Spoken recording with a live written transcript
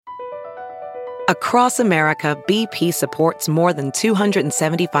Across America, BP supports more than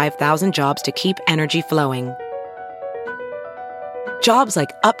 275,000 jobs to keep energy flowing. Jobs like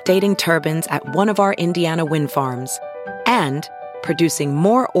updating turbines at one of our Indiana wind farms and producing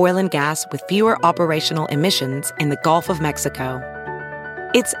more oil and gas with fewer operational emissions in the Gulf of Mexico.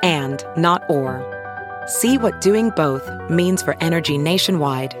 It's and, not or. See what doing both means for energy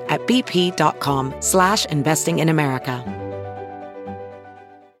nationwide at bp.com/investing in America.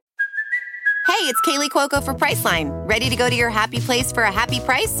 Hey, it's Kaylee Cuoco for Priceline. Ready to go to your happy place for a happy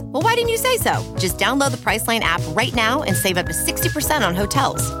price? Well, why didn't you say so? Just download the Priceline app right now and save up to 60% on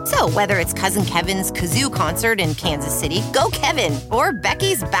hotels. So whether it's Cousin Kevin's Kazoo Concert in Kansas City, go Kevin, or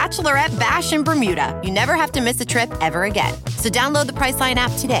Becky's Bachelorette Bash in Bermuda, you never have to miss a trip ever again. So download the Priceline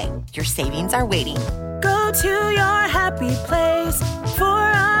app today. Your savings are waiting. Go to your happy place for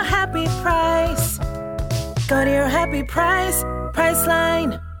a happy price. Go to your happy price,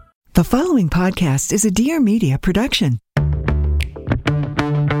 Priceline. The following podcast is a Dear Media production.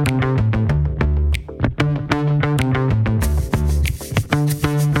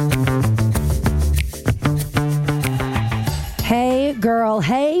 Hey, girl.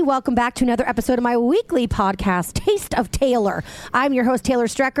 Hey, welcome back to another episode of my weekly podcast, Taste of Taylor. I'm your host, Taylor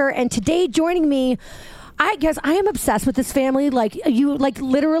Strecker, and today joining me, I guess I am obsessed with this family.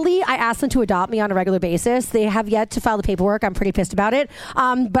 Literally, I asked them to adopt me on a regular basis. They have yet to file the paperwork. I'm pretty pissed about it.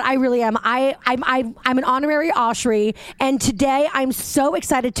 But I really am. I'm an honorary Oshry, and today I'm so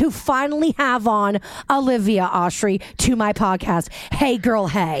excited to finally have on Olivia Oshry to my podcast. Hey, girl,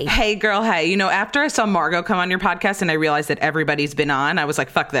 hey. Hey, girl, hey. You know, after I saw Margot come on your podcast and I realized that everybody's been on, I was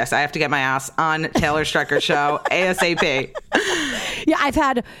like, fuck this. I have to get my ass on Taylor Strecker's show ASAP. Yeah, I've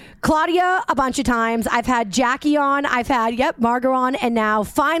had Claudia a bunch of times. I've had Jackie on. I've had, Margot on. And now,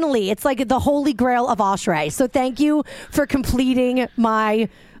 finally, it's like the holy grail of Oshry. So thank you for completing my,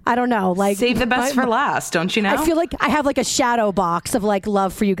 I don't know, like... Save the best for last, don't you know? I feel like I have like a shadow box of like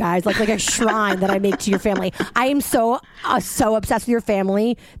love for you guys, like a shrine that I make to your family. I am so obsessed with your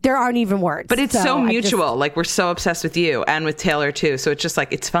family. There aren't even words. But it's so mutual. Like, we're so obsessed with you and with Taylor, too. So it's just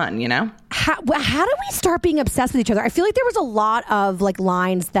like, it's fun, you know? How do we start being obsessed with each other? I feel like there was a lot of like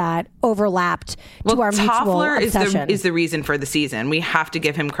lines that overlapped to our mutual obsession. Is the reason for the season. We have to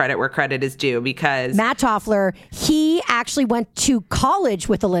give him credit where credit is due because... Matt Toffler, he actually went to college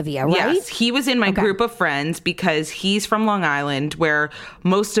with Olivia, right? Yes, he was in my group of friends because he's from Long Island, where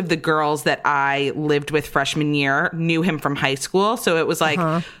most of the girls that I lived with freshman year knew him from high school. So it was like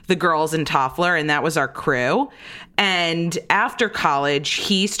the girls in Toffler, and that was our crew. And after college,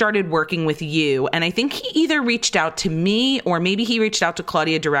 he started working with you. And I think he either reached out to me or maybe he reached out to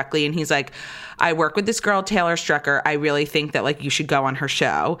Claudia directly. And he's like, I work with this girl, Taylor Strecker. I really think that like you should go on her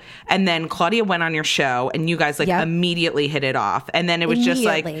show. And then Claudia went on your show and you guys immediately hit it off. And then it was just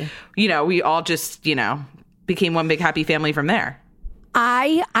like, you know, we all just, you know, became one big happy family from there.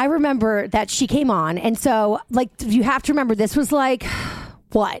 I remember that she came on. And so like, you have to remember this was like,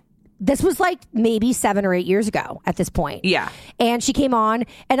 what? This was like maybe 7 or 8 years ago at this point. Yeah. And she came on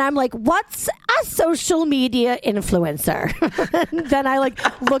and I'm like, what's a social media influencer? Then I like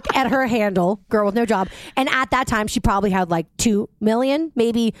look at her handle, girl with no job. And at that time, she probably had like 2 million,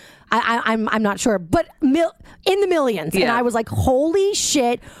 maybe. I'm not sure, but in the millions. Yeah. And I was like, holy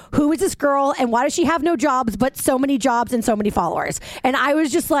shit, who is this girl? And why does she have no jobs, but so many jobs and so many followers? And I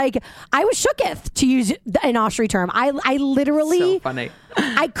was just like, I was shooketh, to use an Oshry term. I literally... So funny.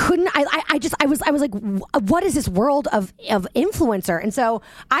 I couldn't, I was like, what is this world of influencer? And so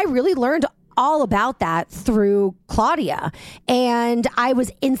I really learned all about that through Claudia. And I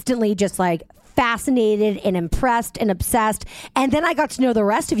was instantly just like fascinated and impressed and obsessed. And then I got to know the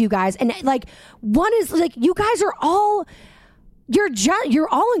rest of you guys. And like, one is like, you guys are all... You're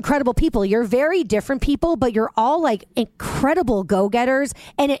all incredible people. You're very different people, but you're all like incredible go-getters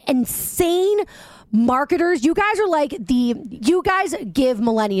and insane marketers. You guys are like you guys give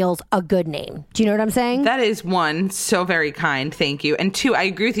millennials a good name. Do you know what I'm saying? That is one, so very kind. Thank you. And two, I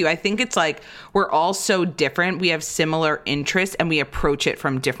agree with you. I think it's like we're all so different. We have similar interests and we approach it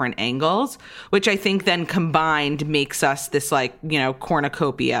from different angles, which I think then combined makes us this like, you know,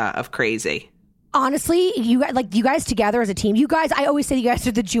 cornucopia of crazy. Honestly, you guys together as a team, you guys, I always say you guys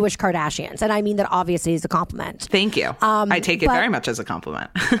are the Jewish Kardashians. And I mean that obviously as a compliment. Thank you. I take it very much as a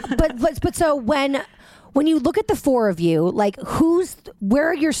compliment. but so when you look at the four of you, like where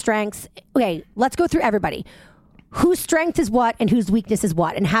are your strengths? Okay, let's go through everybody. Whose strength is what and whose weakness is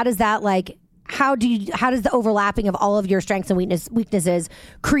what? And how does that like, how does the overlapping of all of your strengths and weaknesses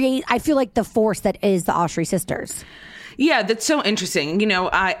create, I feel like, the force that is the Oshry sisters? Yeah, that's so interesting. You know,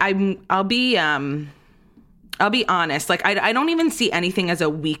 I'll be I'll be honest. Like, I don't even see anything as a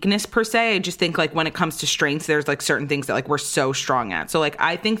weakness per se. I just think, like, when it comes to strengths, there's, like, certain things that, like, we're so strong at. So, like,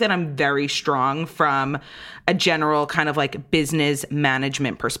 I think that I'm very strong from a general kind of, like, business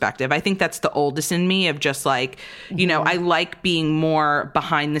management perspective. I think that's the oldest in me of just, like, you know, I like being more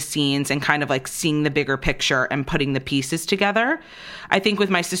behind the scenes and kind of, like, seeing the bigger picture and putting the pieces together. I think with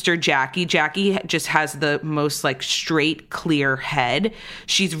my sister Jackie just has the most, like, straight, clear head.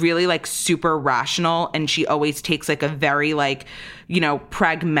 She's really, like, super rational, and she always takes, like, a very, like, you know,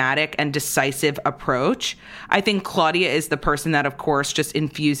 pragmatic and decisive approach. I think Claudia is the person that, of course, just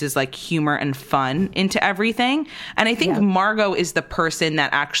infuses, like, humor and fun into everything. And I think Margot is the person that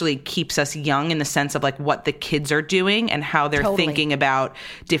actually keeps us young in the sense of, like, what the kids are doing and how they're thinking about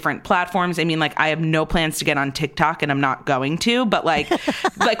different platforms. I mean, like, I have no plans to get on TikTok, and I'm not going to, but, like,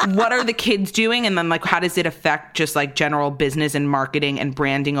 like, what are the kids doing? And then, like, how does it affect just, like, general business and marketing and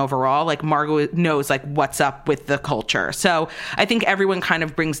branding overall? Like, Margot knows, like, what's up with the culture. So I think everyone kind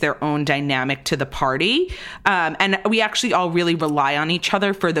of brings their own dynamic to the party. And we actually all really rely on each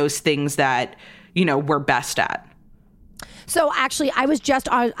other for those things that, you know, we're best at. So actually, I was just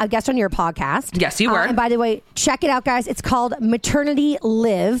a guest on your podcast. Yes, you were. And by the way, check it out, guys. It's called Maternity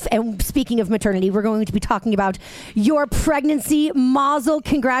Live. And speaking of maternity, we're going to be talking about your pregnancy. Mazel,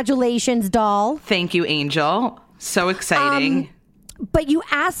 congratulations, doll. Thank you, Angel. So exciting. But you were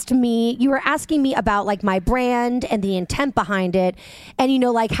asking me about, like, my brand and the intent behind it. And, you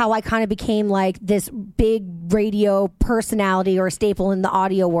know, like, how I kind of became, like, this big radio personality or staple in the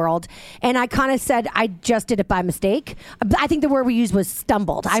audio world. And I kind of said I just did it by mistake. I think the word we used was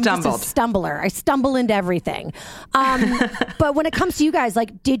stumbled. I'm just a stumbler. I stumble into everything. But when it comes to you guys,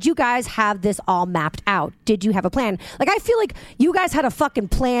 like, did you guys have this all mapped out? Did you have a plan? Like, I feel like you guys had a fucking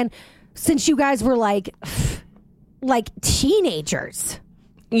plan since you guys were, like teenagers.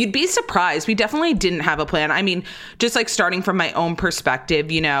 You'd be surprised. We definitely didn't have a plan. I mean, just like starting from my own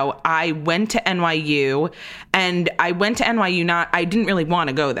perspective, you know, I went to NYU, and I went to NYU I didn't really want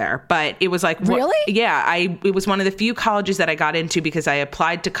to go there, but it was like, really? Yeah. It was one of the few colleges that I got into because I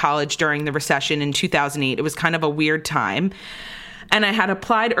applied to college during the recession in 2008. It was kind of a weird time. And I had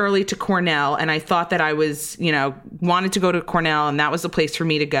applied early to Cornell, and I thought that I was, you know, wanted to go to Cornell, and that was the place for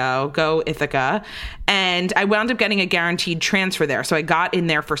me to go Ithaca. And I wound up getting a guaranteed transfer there. So I got in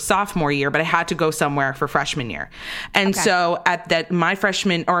there for sophomore year, but I had to go somewhere for freshman year. And so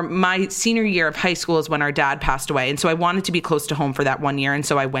my senior year of high school is when our dad passed away. And so I wanted to be close to home for that 1 year. And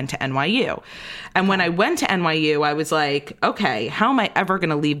so I went to NYU. And when I went to NYU, I was like, okay, how am I ever going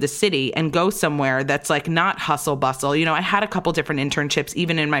to leave the city and go somewhere that's, like, not hustle bustle? You know, I had a couple different internships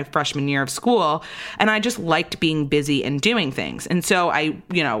even in my freshman year of school, and I just liked being busy and doing things. And so I,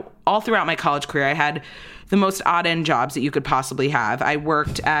 you know, all throughout my college career, I had the most odd end jobs that you could possibly have. I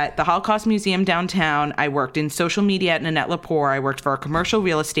worked at the Holocaust Museum downtown. I worked in social media at Nanette Lepore. I worked for a commercial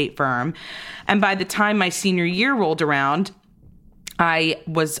real estate firm. And by the time my senior year rolled around, I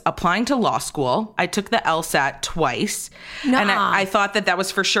was applying to law school. I took the LSAT twice. And I thought that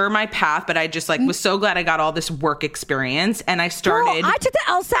was for sure my path, but I just, like, was so glad I got all this work experience. And I started... Girl, I took the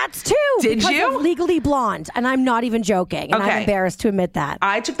LSATs too. Did you? Of Legally Blonde. And I'm not even joking. And I'm embarrassed to admit that.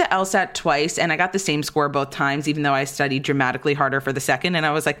 I took the LSAT twice, and I got the same score both times, even though I studied dramatically harder for the second. And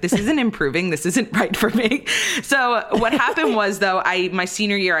I was like, this isn't improving. This isn't right for me. So what happened was, though, my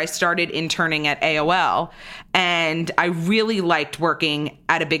senior year, I started interning at AOL. And I really liked working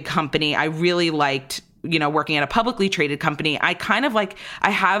at a big company. I really liked, you know, working at a publicly traded company. I kind of like, I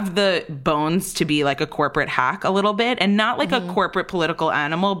have the bones to be like a corporate hack a little bit, and not like a corporate political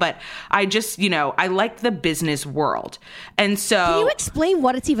animal, but I just, you know, I like the business world. And so... Can you explain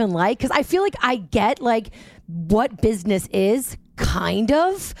what it's even like? Because I feel like I get, like, what business is, kind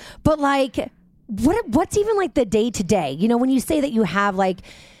of, but, like, what's even, like, the day to day? You know, when you say that you have, like,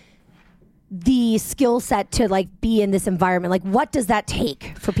 the skill set to, like, be in this environment, like, what does that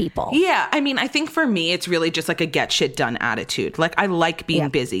take for people? Yeah, I mean, I think for me, it's really just like a get shit done attitude. Like, I like being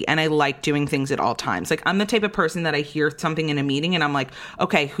busy, and I like doing things at all times. Like, I'm the type of person that I hear something in a meeting and I'm like,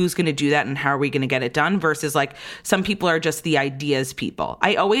 okay, who's going to do that and how are we going to get it done? Versus, like, some people are just the ideas people.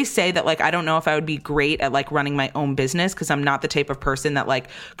 I always say that, like, I don't know if I would be great at, like, running my own business, because I'm not the type of person that, like,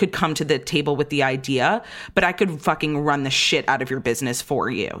 could come to the table with the idea, but I could fucking run the shit out of your business for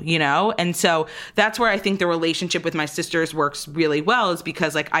you, you know? And so that's where I think the relationship with my sisters works really well, is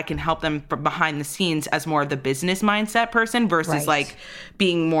because, like, I can help them from behind the scenes as more of the business mindset person versus like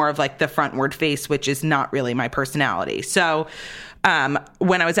being more of, like, the frontward face, which is not really my personality. So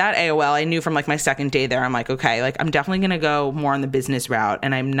when I was at AOL, I knew from like my second day there, I'm like, okay, like I'm definitely going to go more on the business route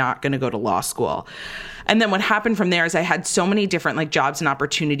and I'm not going to go to law school. And then what happened from there is I had so many different like jobs and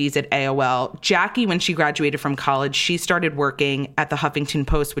opportunities at AOL. Jackie, when she graduated from college, she started working at the Huffington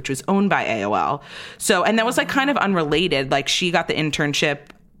Post, which was owned by AOL. So, and that was like kind of unrelated. Like she got the internship.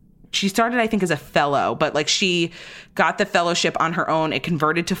 She started, I think, as a fellow, but like she got the fellowship on her own. It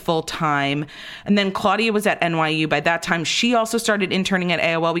converted to full time. And then Claudia was at NYU. By that time, she also started interning at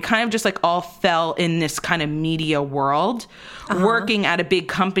AOL. We kind of just like all fell in this kind of media world, working at a big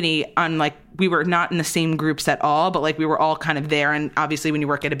company on like, we were not in the same groups at all, but like we were all kind of there. And obviously when you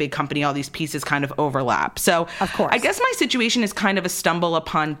work at a big company, all these pieces kind of overlap. So of course, I guess my situation is kind of a stumble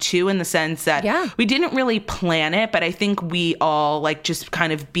upon too, in the sense that we didn't really plan it, but I think we all like just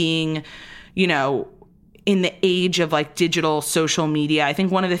kind of being, you know, in the age of like digital social media. I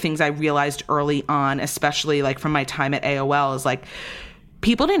think one of the things I realized early on, especially like from my time at AOL, is like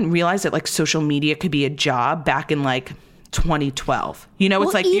people didn't realize that like social media could be a job back in like 2012. You know,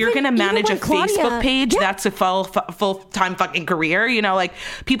 it's like you're going to manage a Facebook page. That's a full-time fucking career. You know, like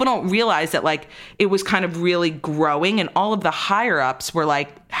people don't realize that like it was kind of really growing, and all of the higher ups were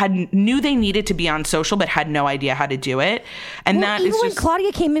like knew they needed to be on social but had no idea how to do it. And that even is when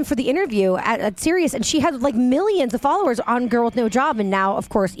Claudia came in for the interview at Sirius, and she had like millions of followers on Girl with No Job, and now of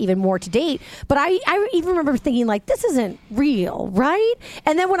course even more to date. But I even remember thinking like, this isn't real, right?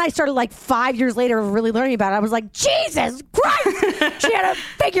 And then when I started like 5 years later really learning about it, I was like, Jesus Christ, she had to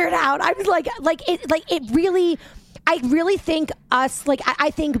figure it out. I was like it really. I really think us, like,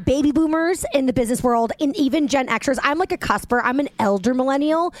 I think baby boomers in the business world, and even Gen Xers, I'm like a cusper. I'm an elder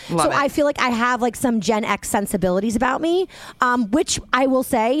millennial. So I feel like I have like some Gen X sensibilities about me, which I will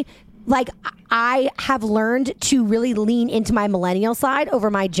say, like, I have learned to really lean into my millennial side over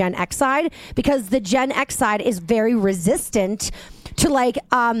my Gen X side, because the Gen X side is very resistant to like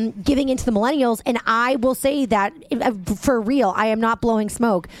giving into the millennials. And I will say that for real, I am not blowing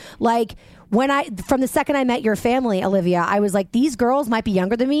smoke. Like, from the second I met your family, Olivia, I was like, these girls might be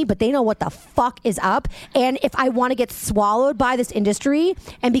younger than me, but they know what the fuck is up. And if I want to get swallowed by this industry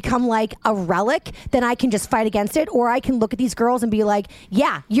and become like a relic, then I can just fight against it. Or I can look at these girls and be like,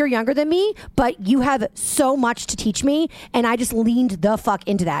 yeah, you're younger than me, but you have so much to teach me. And I just leaned the fuck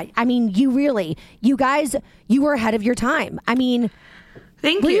into that. I mean, you guys, you were ahead of your time. I mean,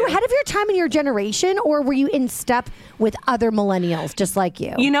 Thank you. Were you ahead of your time in your generation, or were you in step with other millennials just like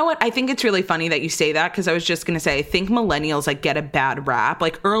you? You know what? I think it's really funny that you say that, because I was just going to say, I think millennials like get a bad rap.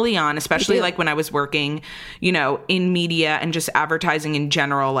 Like early on, especially like when I was working, you know, in media and just advertising in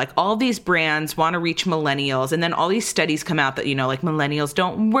general, like all these brands want to reach millennials. And then all these studies come out that, you know, like millennials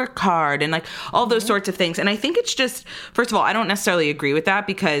don't work hard and like all those sorts of things. And I think it's just, first of all, I don't necessarily agree with that,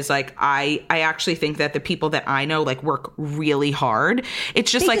 because like I actually think that the people that I know like work really hard. It's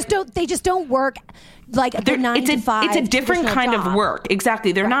just they just don't work like the 9 to 5. It's a different kind job. of work.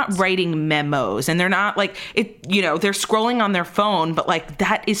 Exactly. They're not writing memos, and they're not like it. You know, they're scrolling on their phone, but like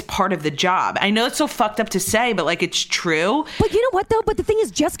that is part of the job. I know it's so fucked up to say, but like it's true. But you know what though? But the thing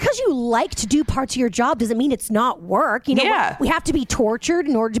is, just because you like to do parts of your job doesn't mean it's not work. You know, we have to be tortured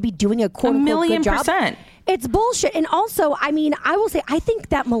in order to be doing a quote unquote good job. 1,000,000%. It's bullshit. And also, I mean, I will say, I think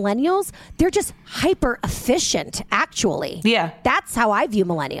that millennials, they're just hyper efficient, actually. Yeah. That's how I view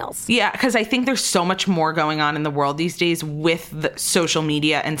millennials. Yeah, because I think there's so much more going on in the world these days with the social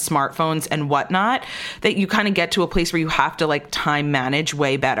media and smartphones and whatnot, that you kind of get to a place where you have to like time manage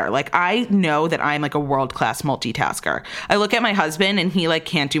way better. Like I know that I'm like a world-class multitasker. I look at my husband and he like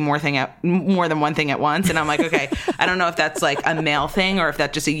can't do more than one thing at once. And I'm like, okay, I don't know if that's like a male thing or if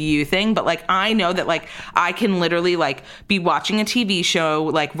that's just a you thing, but like I know that like I can literally like be watching a TV show,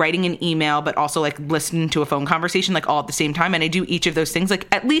 like writing an email, but also like listening to a phone conversation, like all at the same time. And I do each of those things like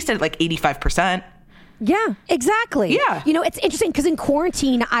at least at like 85%. Yeah, exactly. Yeah. You know, it's interesting because in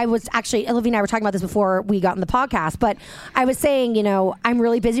quarantine, I was actually, Olivia and I were talking about this before we got on the podcast, but I was saying, you know, I'm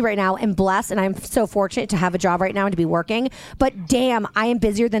really busy right now and blessed, and I'm so fortunate to have a job right now and to be working. But damn, I am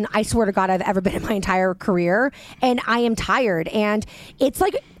busier than I swear to God I've ever been in my entire career. And I am tired. And it's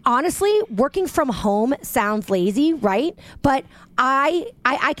like, honestly, working from home sounds lazy, right? But I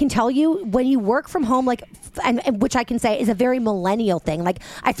can tell you, when you work from home, like, and which I can say is a very millennial thing. Like,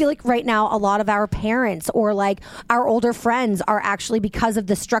 I feel like right now, a lot of our parents or like our older friends are actually, because of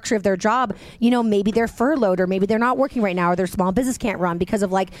the structure of their job, you know, maybe they're furloughed or maybe they're not working right now or their small business can't run because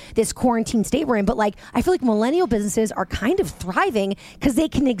of like this quarantine state we're in. But like, I feel like millennial businesses are kind of thriving because they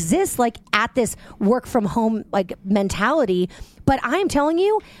can exist like at this work from home like mentality. But I'm telling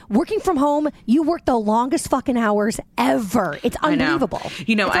you, working from home, you work the longest fucking hours ever. It's unbelievable. unbelievable.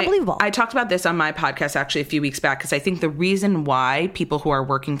 You know, it's unbelievable. I talked about this on my podcast actually a few weeks back because I think the reason why people who are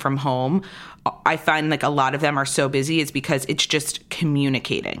working from home, I find like a lot of them are so busy is because it's just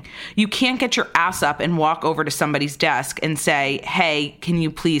communicating. You can't get your ass up and walk over to somebody's desk and say, hey, can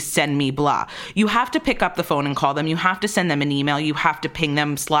you please send me blah? You have to pick up the phone and call them. You have to send them an email. You have to ping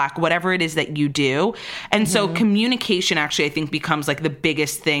them Slack, whatever it is that you do. And so communication actually, I think, becomes like the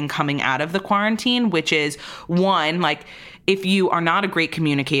biggest thing coming out of the quarantine, which is one, like, if you are not a great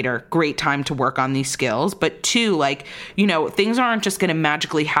communicator, great time to work on these skills. But two, like, you know, things aren't just going to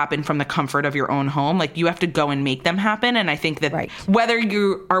magically happen from the comfort of your own home. Like, you have to go and make them happen. And I think that whether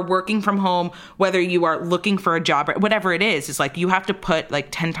you are working from home, whether you are looking for a job, whatever it is like you have to put like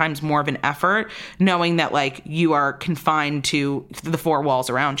 10 times more of an effort knowing that like you are confined to the four walls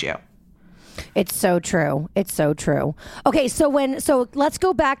around you. It's so true. It's so true. Okay, so let's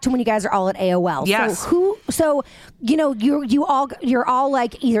go back to when you guys are all at AOL. Yes. So you know, you're all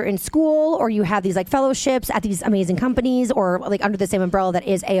like either in school or you have these like fellowships at these amazing companies or like under the same umbrella that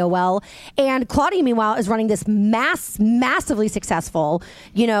is AOL. And Claudia, meanwhile, is running this massively successful,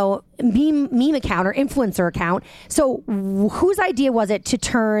 you know, meme account or influencer account. So whose idea was it to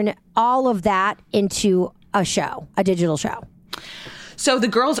turn all of that into a show, a digital show? So the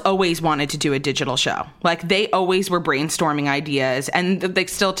girls always wanted to do a digital show. Like they always were brainstorming ideas, and like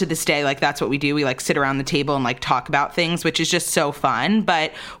still to this day, like that's what we do. We like sit around the table and like talk about things, which is just so fun.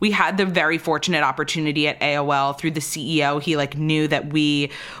 But we had the very fortunate opportunity at AOL through the CEO. He like knew that we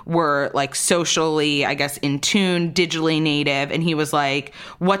were like socially, I guess, in tune, digitally native. And he was like,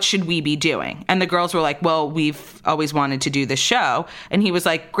 what should we be doing? And the girls were like, well, we've always wanted to do this show. And he was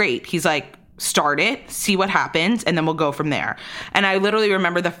like, great. He's like, start it, see what happens, and then we'll go from there. And I literally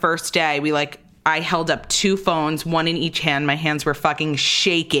remember the first day I held up two phones, one in each hand. My hands were fucking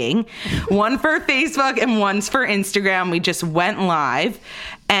shaking. One for Facebook and one's for Instagram. We just went live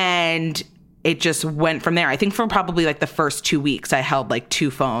and it just went from there. I think for probably like the first 2 weeks, I held like two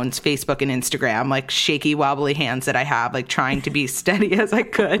phones, Facebook and Instagram, like shaky, wobbly hands that I have, like trying to be steady as I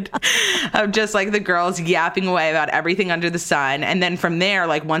could. Of just like the girls yapping away about everything under the sun. And then from there,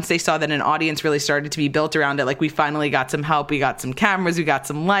 like once they saw that an audience really started to be built around it, like we finally got some help. We got some cameras, we got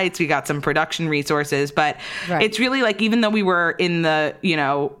some lights, we got some production resources. But it's really like, even though we were in the, you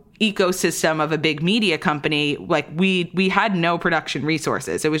know, ecosystem of a big media company, like we had no production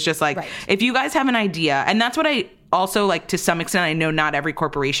resources. It was just like, if you guys have an idea, and that's what I also like to some extent, I know not every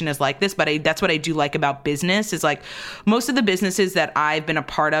corporation is like this, but that's what I do like about business is like most of the businesses that I've been a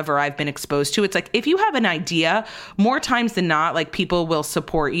part of or I've been exposed to, it's like, if you have an idea, more times than not, like people will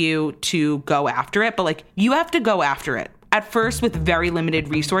support you to go after it, but like you have to go after it. At first with very limited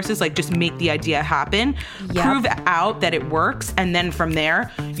resources, like just make the idea happen, prove out that it works, and then from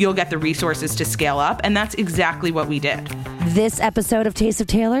there, you'll get the resources to scale up. And that's exactly what we did. This episode of Taste of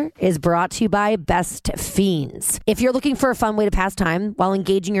Taylor is brought to you by Best Fiends. If you're looking for a fun way to pass time while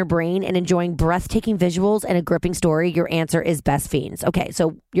engaging your brain and enjoying breathtaking visuals and a gripping story, your answer is Best Fiends. Okay,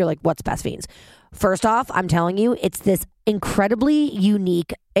 so you're like, what's Best Fiends? First off, I'm telling you, it's this incredibly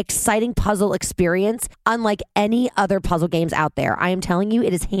unique, exciting puzzle experience unlike any other puzzle games out there. I am telling you,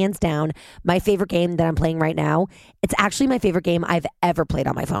 it is hands down my favorite game that I'm playing right now. It's actually my favorite game I've ever played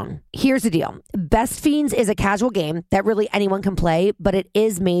on my phone. Here's the deal. Best Fiends is a casual game that really anyone can play, but it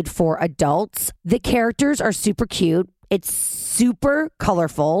is made for adults. The characters are super cute. It's super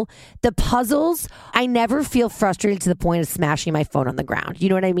colorful. The puzzles, I never feel frustrated to the point of smashing my phone on the ground. You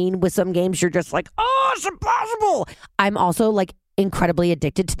know what I mean? With some games, you're just like, oh, it's impossible. I'm also like incredibly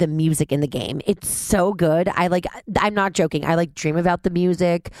addicted to the music in the game. It's so good. I'm not joking. I like dream about the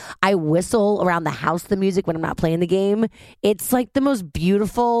music. I whistle around the house the music when I'm not playing the game. It's like the most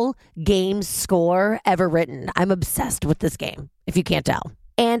beautiful game score ever written. I'm obsessed with this game, if you can't tell.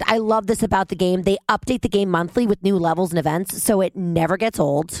 And I love this about the game. They update the game monthly with new levels and events, so it never gets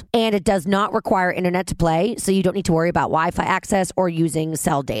old. And it does not require internet to play, so you don't need to worry about Wi-Fi access or using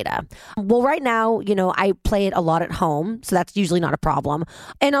cell data. Well, right now, you know, I play it a lot at home, so that's usually not a problem.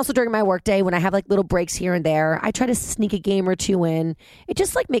 And also during my workday, when I have like little breaks here and there, I try to sneak a game or two in. It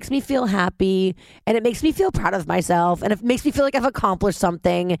just like makes me feel happy, and it makes me feel proud of myself, and it makes me feel like I've accomplished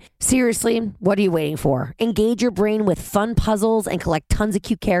something. Seriously, what are you waiting for? Engage your brain with fun puzzles and collect tons of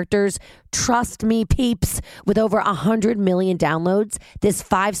cute characters. Trust me, peeps, with over 100 million downloads, this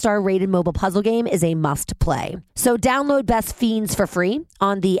 5-star rated mobile puzzle game is a must play. So download Best Fiends for free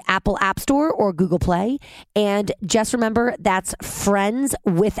on the Apple App Store or Google Play. And just remember, that's friends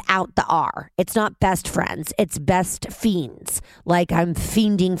without the R. It's not best friends, it's Best Fiends. Like I'm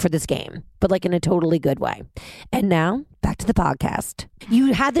fiending for this game, but like in a totally good way. And now back to the podcast.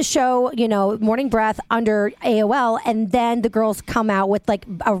 You had the show, Morning Breath under AOL, and then the girls come out with like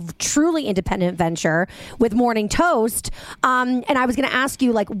a truly independent venture with Morning Toast. And I was going to ask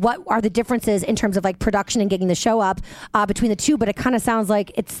you, like, what are the differences in terms of like production and getting the show up between the two? But it kind of sounds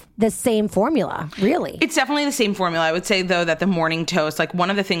like it's the same formula, really. It's definitely the same formula. I would say, though, that the Morning Toast, like one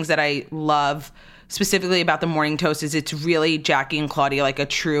of the things that I love specifically about the Morning Toast is it's really Jackie and Claudia, like a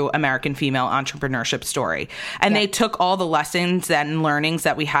true American female entrepreneurship story. And they took all the lessons and learnings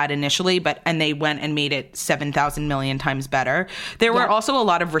that we had initially, and they went and made it 7,000 million times better. There were also a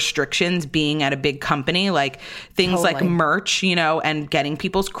lot of restrictions being at a big company, like things like merch, and getting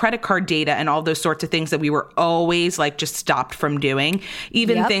people's credit card data and all those sorts of things that we were always like just stopped from doing.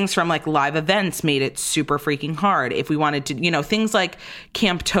 Even things from like live events made it super freaking hard. If we wanted to, things like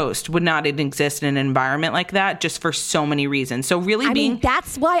Camp Toast would not exist in an environment like that, just for so many reasons. So really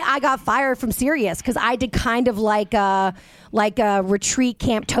that's why I got fired from Sirius, because I did kind of like a retreat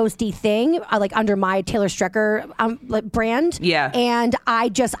Camp Toasty thing, like under my Taylor Strecker brand. Yeah. And I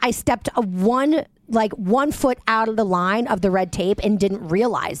stepped one foot out of the line of the red tape and didn't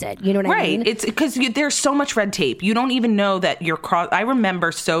realize it. You know what I mean? Right. It's because there's so much red tape. You don't even know that you're I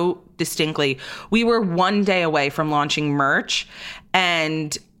remember so distinctly, we were one day away from launching merch,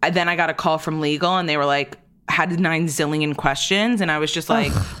 and then I got a call from legal, and they were like, had 9 zillion questions. And I was just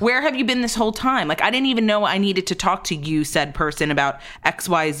like, where have you been this whole time? Like, I didn't even know I needed to talk to you, said person, about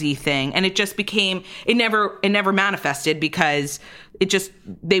XYZ thing. And it just became, it never manifested because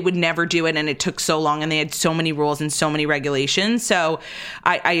they would never do it. And it took so long, and they had so many rules and so many regulations. So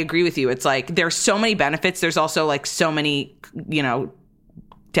I agree with you. It's like, there's so many benefits. There's also like so many,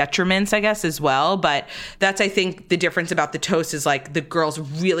 detriments, I guess, as well. But that's, I think, the difference about the Toast is like the girls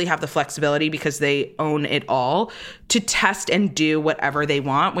really have the flexibility because they own it all to test and do whatever they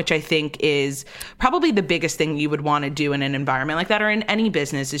want, which I think is probably the biggest thing you would want to do in an environment like that, or in any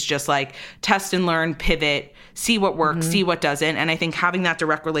business, is just like test and learn, pivot, see what works, see what doesn't. And I think having that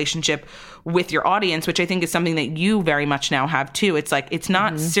direct relationship with your audience, which I think is something that you very much now have too. It's like, it's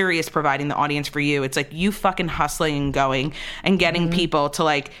not Sirius providing the audience for you. It's like you fucking hustling and going and getting people to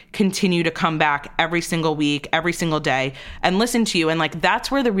like continue to come back every single week, every single day, and listen to you. And like,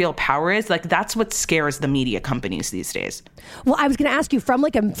 that's where the real power is. Like, that's what scares the media companies these days. Well, I was going to ask you from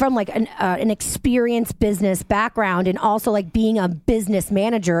an experienced business background, and also like being a business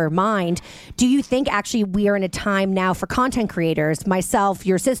manager mind, do you think actually we are in a time now for content creators, myself,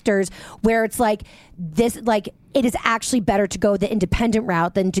 your sisters, where it's like this, like it is actually better to go the independent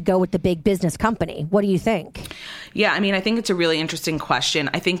route than to go with the big business company? What do you think? Yeah, I mean, I think it's a really interesting question.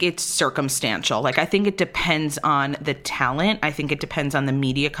 I think it's circumstantial. Like, I think it depends on the talent. I think it depends on the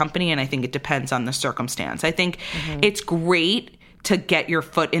media company, and I think it depends on the circumstance. I think it's great to get your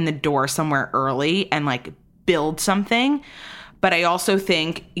foot in the door somewhere early and like build something. But I also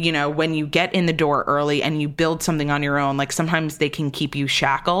think, when you get in the door early and you build something on your own, like sometimes they can keep you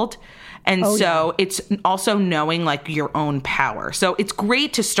shackled. And it's also knowing like your own power. So it's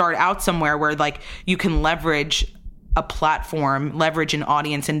great to start out somewhere where like you can leverage a platform, leverage an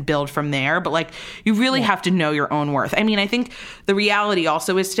audience, and build from there. But like, you really have to know your own worth. I mean, I think the reality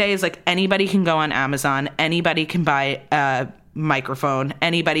also is today is like anybody can go on Amazon, anybody can buy a microphone,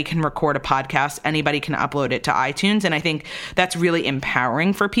 anybody can record a podcast, anybody can upload it to iTunes. And I think that's really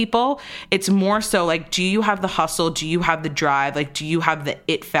empowering for people. It's more so like, do you have the hustle? Do you have the drive? Like, do you have the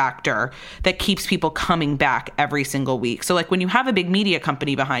it factor that keeps people coming back every single week? So like, when you have a big media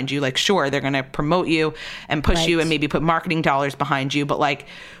company behind you, like, sure, they're going to promote you and push you and maybe put marketing dollars behind you. But like,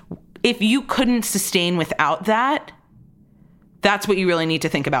 if you couldn't sustain without that, that's what you really need to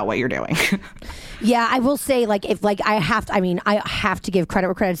think about what you're doing. Yeah, I will say, like, if like I have to give credit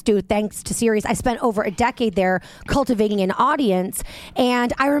where credit's due. Thanks to Sirius, I spent over a decade there cultivating an audience,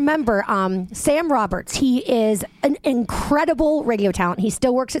 and I remember Sam Roberts. He is an incredible radio talent. He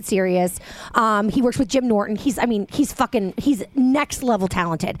still works at Sirius. He works with Jim Norton. He's next level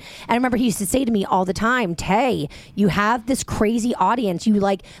talented. And I remember he used to say to me all the time, "Tay, you have this crazy audience. You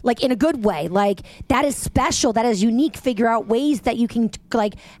like in a good way. Like, that is special. That is unique. Figure out ways that you can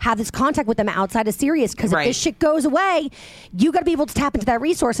like have this contact with them outside of Sirius, because if this shit goes away, you got to be able to tap into that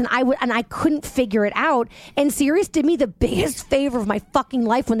resource." And I couldn't figure it out. And Sirius did me the biggest favor of my fucking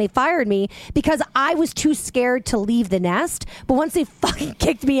life when they fired me, because I was too scared to leave the nest. But once they fucking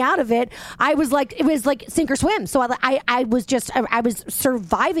kicked me out of it, it was like sink or swim. So I was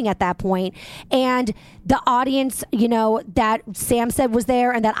surviving at that point. And the audience, that Sam said was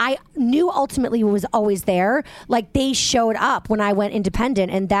there, and that I knew ultimately was always there, like, they showed up when I went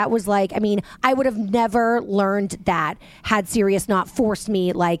independent. And that was like, I mean, I would would have never learned that had Sirius not forced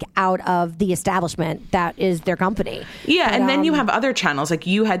me like out of the establishment that is their company. Yeah, but, and then you have other channels. Like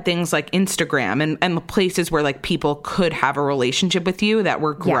you had things like Instagram and the places where like people could have a relationship with you that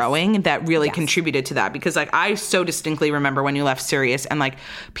were growing that really contributed to that. Because like I so distinctly remember when you left Sirius and like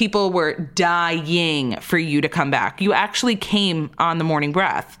people were dying for you to come back. You actually came on The Morning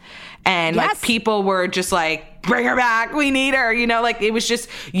Breath. And like people were just like, bring her back. We need her. You know, like it was just,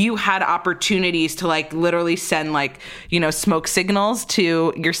 you had opportunities to like literally send like, you know, smoke signals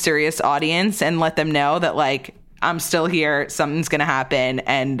to your Sirius audience and let them know that like, I'm still here. Something's going to happen.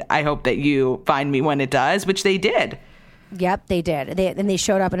 And I hope that you find me when it does, which they did. Yep, they did. They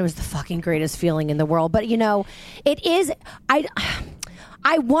showed up and it was the fucking greatest feeling in the world. But, you know, it is...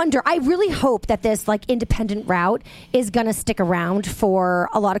 I wonder, I really hope that this like independent route is going to stick around for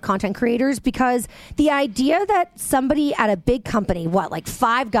a lot of content creators, because the idea that somebody at a big company, like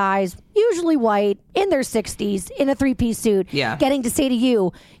 5 guys, usually white, in their 60s, in a 3-piece suit, getting to say to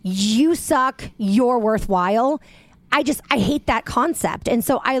you, you suck, you're worthwhile. I hate that concept. And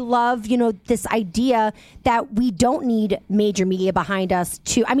so I love, you know, this idea that we don't need major media behind us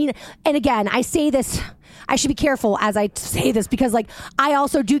to, I mean, and again, I say this, I should be careful as I say this, because like I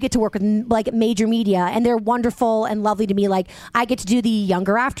also do get to work with like major media and they're wonderful and lovely to me. Like I get to do the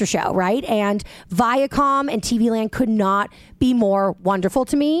Younger After Show, right? And Viacom and TV Land could not be more wonderful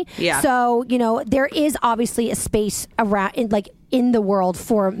to me. Yeah. So, you know, there is obviously a space around in the world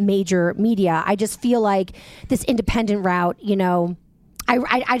for major media. I just feel like this independent route, you know,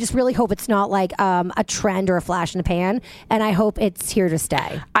 I just really hope it's not like a trend or a flash in the pan, and I hope it's here to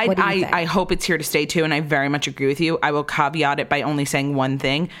stay. I hope it's here to stay too, and I very much agree with you. I will caveat it by only saying one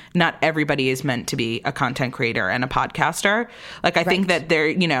thing: not everybody is meant to be a content creator and a podcaster. Like I think that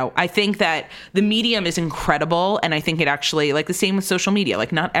I think that the medium is incredible, and I think it actually, like the same with social media.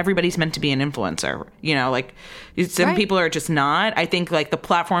 Like not everybody's meant to be an influencer. You know, like some people are just not. I think like the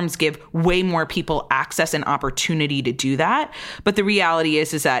platforms give way more people access and opportunity to do that, but the reality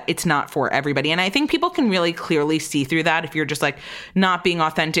is that it's not for everybody. And I think people can really clearly see through that. If you're just like not being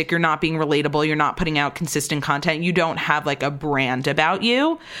authentic, you're not being relatable, you're not putting out consistent content, you don't have like a brand about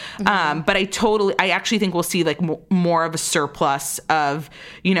you. Mm-hmm. But I actually think we'll see like more of a surplus of,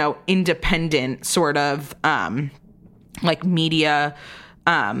 you know, independent sort of like media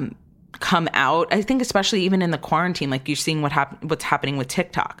come out. I think especially even in the quarantine, like you're seeing what's happening with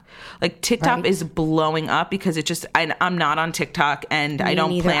TikTok. Like TikTok is blowing up because it just, I'm not on TikTok and I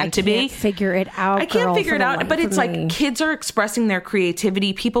don't plan to be. I can't figure it out. I can't figure it out, but it's like kids are expressing their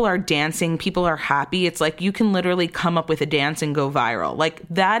creativity. People are dancing. People are happy. It's like you can literally come up with a dance and go viral. Like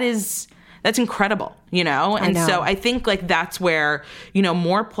that's incredible, you know? And so I think like that's where, you know,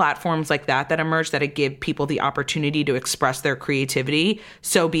 more platforms like that emerge that give people the opportunity to express their creativity,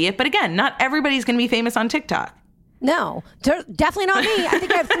 so be it. But again, not everybody's going to be famous on TikTok. No, definitely not me. I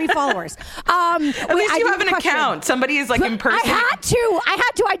think I have 3 followers. At least you have an account. Somebody is like impersonating. I had to.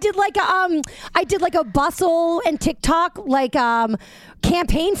 I did like a Bustle and TikTok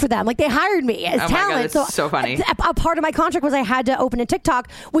campaign for them. Like they hired me as talent. My God, that's so funny. A part of my contract was I had to open a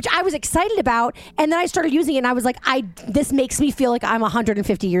TikTok, which I was excited about, and then I started using it and I was like, this makes me feel like I'm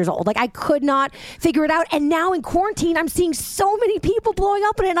 150 years old. Like I could not figure it out. And now in quarantine, I'm seeing so many people blowing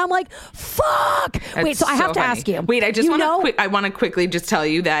up in it, and I'm like, fuck. Wait, so I have to ask you. Wait, I want to quickly just tell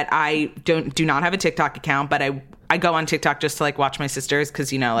you that I do not have a TikTok account, but I go on TikTok just to like watch my sisters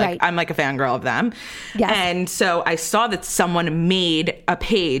because, you know, like I'm like a fangirl of them. Yes. And so I saw that someone made a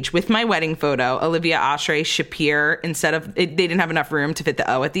page with my wedding photo, Olivia, Oshry, Shapir, they didn't have enough room to fit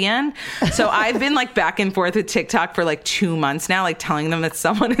the O at the end. So I've been like back and forth with TikTok for like 2 months now, like telling them that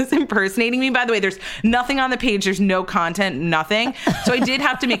someone is impersonating me. By the way, there's nothing on the page. There's no content, nothing. So I did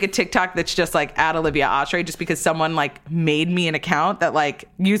have to make a TikTok that's just like at Olivia Oshry, just because someone like made me an account that like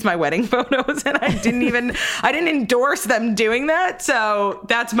used my wedding photos, and I didn't endorse them doing that. So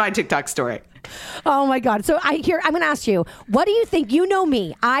that's my TikTok story. Oh my God. So I'm going to ask you, what do you think? You know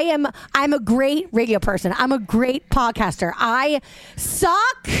me. I'm a great radio person. I'm a great podcaster. I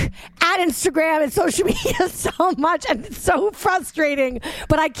suck at Instagram and social media so much, and it's so frustrating,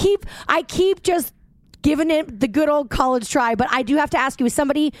 but I keep just giving it the good old college try. But I do have to ask you, as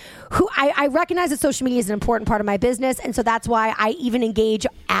somebody who I recognize that social media is an important part of my business, and so that's why I even engage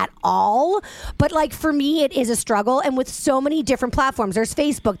at all. But like for me, it is a struggle. And with so many different platforms, there's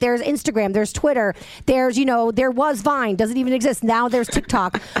Facebook, there's Instagram, there's Twitter, there's, you know, there was Vine, doesn't even exist. Now there's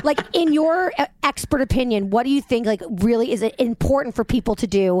TikTok. Like in your expert opinion, what do you think like really is important for people to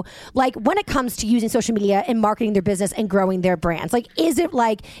do? Like when it comes to using social media and marketing their business and growing their brands, like is it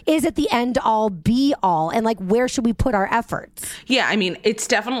the end all be all? And like, where should we put our efforts? Yeah, I mean, it's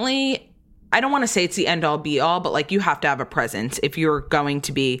definitely I don't want to say it's the end all be all, but like you have to have a presence if you're going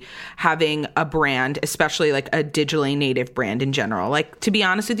to be having a brand, especially like a digitally native brand in general. Like, to be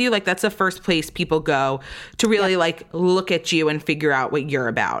honest with you, like that's the first place people go to really like look at you and figure out what you're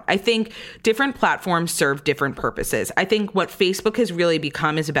about. I think different platforms serve different purposes. I think what Facebook has really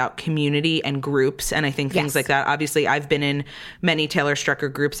become is about community and groups. And I think things like that. Obviously, I've been in many Taylor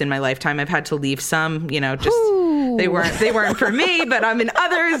Strecker groups in my lifetime. I've had to leave some, you know, just they weren't for me, but I'm in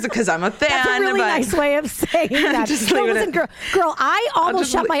others because I'm a fan. That's a really nice way of saying that. No, listen, girl, I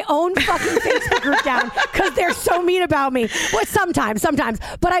almost shut my own fucking Facebook group down because they're so mean about me. Well, sometimes.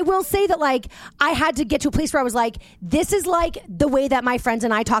 But I will say that, like, I had to get to a place where I was like, this is like the way that my friends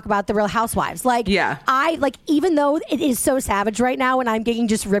and I talk about the Real Housewives. Like, I, like, even though it is so savage right now and I'm getting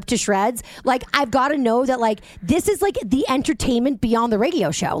just ripped to shreds, like, I've got to know that, like, this is like the entertainment beyond the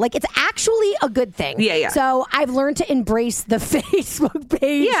radio show. Like, it's actually a good thing. Yeah. So I've learned to embrace the Facebook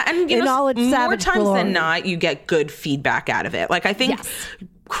page. Yeah, and you know, all its more times glory than not, you get good feedback out of it. Like, I think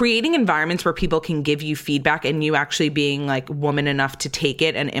creating environments where people can give you feedback and you actually being like woman enough to take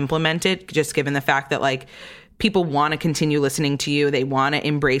it and implement it, just given the fact that like people want to continue listening to you. They want to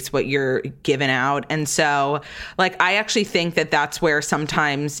embrace what you're giving out. And so like, I actually think that that's where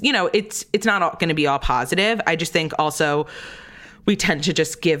sometimes, you know, it's not going to be all positive. I just think also we tend to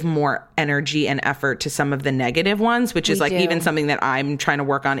just give more energy and effort to some of the negative ones, which is like even something that I'm trying to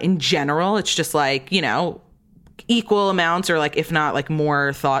work on in general. It's just like, you know, equal amounts or like, if not like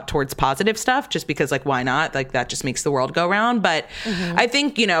more thought towards positive stuff, just because like, why not? Like that just makes the world go round. But I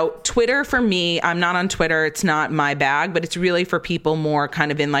think, you know, Twitter for me, I'm not on Twitter. It's not my bag, but it's really for people more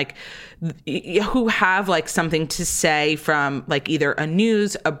kind of in like, who have like something to say from like either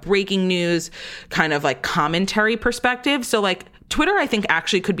a breaking news kind of like commentary perspective. So like, Twitter, I think,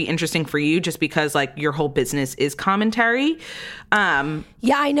 actually could be interesting for you just because, like, your whole business is commentary.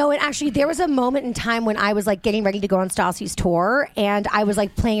 Yeah, I know. And actually, there was a moment in time when I was, like, getting ready to go on Stassi's tour, and I was,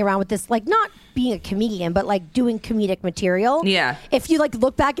 like, playing around with this, like, not being a comedian, but, like, doing comedic material. Yeah. If you, like,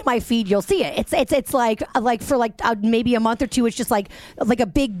 look back at my feed, you'll see it. It's like for, like, maybe a month or two, it's just, like a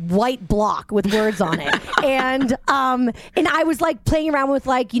big white block with words on it. And I was, like, playing around with,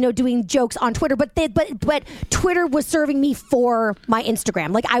 like, you know, doing jokes on Twitter, but Twitter was serving me for my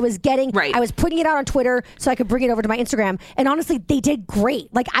Instagram. Like I was putting it out on Twitter so I could bring it over to my Instagram. And honestly, they did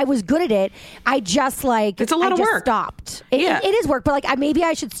great. Like I was good at it. I just like, it's a lot of work. Stopped. It is work, but like maybe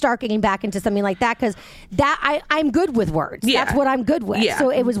I should start getting back into something like that because I'm good with words. Yeah. That's what I'm good with. Yeah.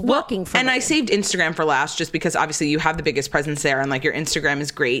 So it was working for me. And I saved Instagram for last just because obviously you have the biggest presence there and like your Instagram is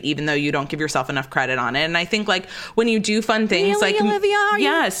great, even though you don't give yourself enough credit on it. And I think like when you do fun things really, like Olivia,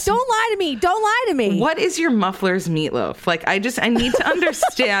 yes. Don't lie to me. What is your Muffler's meatloaf? Like I need to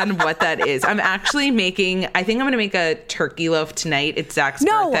understand what that is. I'm actually I think I'm going to make a turkey loaf tonight. It's Zach's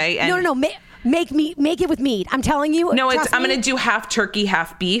birthday. No. Make it with meat. I'm telling you. No, I'm going to do half turkey,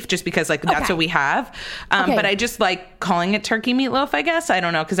 half beef, just because like that's what we have. But I just like calling it turkey meatloaf, I guess. I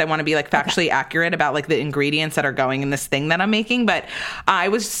don't know, because I want to be like factually accurate about like the ingredients that are going in this thing that I'm making. But I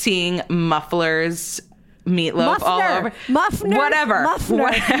was seeing Muffler's meatloaf all over. Whatever.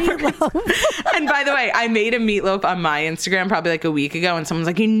 Meatloaf. And by the way, I made a meatloaf on my Instagram probably like a week ago, and someone's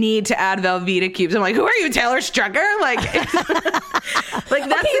like, "You need to add Velveeta cubes." I'm like, "Who are you, Taylor Strucker?" Like, like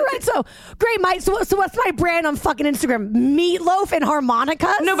that's okay, right. So great, Mike. So what's my brand on fucking Instagram? Meatloaf and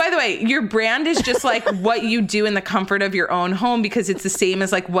harmonicas? No, by the way, your brand is just like what you do in the comfort of your own home because it's the same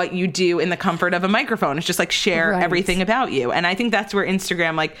as like what you do in the comfort of a microphone. It's just like share everything about you, and I think that's where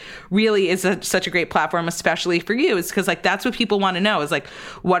Instagram like really is such a great platform. Especially for you, is because like that's what people want to know is like,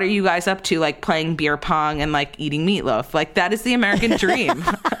 what are you guys up to, like playing beer pong and like eating meatloaf? Like that is the American dream.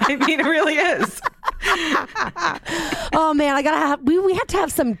 I mean, it really is. Oh man, we have to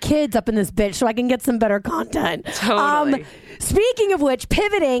have some kids up in this bitch so I can get some better content. Totally. Speaking of which,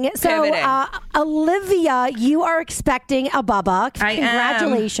 pivoting. Olivia, you are expecting a bubba.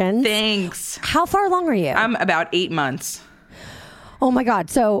 Congratulations. Thanks. How far along are you? I'm about 8 months. Oh my God.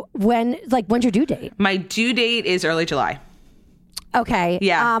 So when's your due date? My due date is early July. Okay.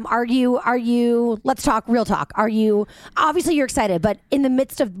 Yeah. Are you, let's talk real talk. Obviously you're excited, but in the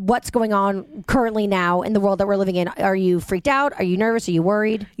midst of what's going on currently now in the world that we're living in, are you freaked out? Are you nervous? Are you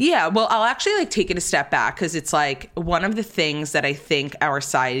worried? Yeah. Well, I'll actually like take it a step back because it's like one of the things that I think our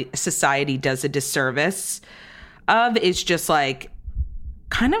society does a disservice of is just like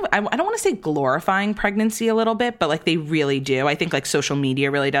kind of, I don't want to say glorifying pregnancy a little bit, but like they really do. I think like social media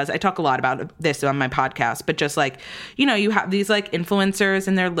really does. I talk a lot about this on my podcast, but just like, you know, you have these like influencers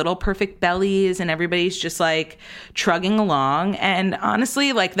and their little perfect bellies and everybody's just like trugging along. And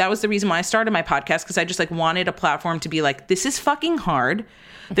honestly, like that was the reason why I started my podcast, because I just like wanted a platform to be like, this is fucking hard.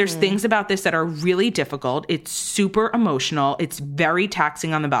 There's things about this that are really difficult. It's super emotional. It's very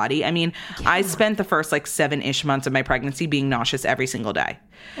taxing on the body. I mean, I spent the first like 7-ish months of my pregnancy being nauseous every single day.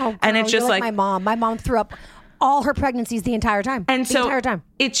 Oh, girl, and it's just like my mom. My mom threw up all her pregnancies the entire time. And the entire time.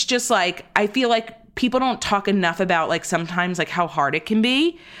 It's just like, I feel like people don't talk enough about like sometimes like how hard it can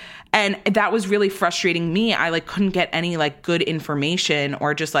be. And that was really frustrating me. I like couldn't get any like good information,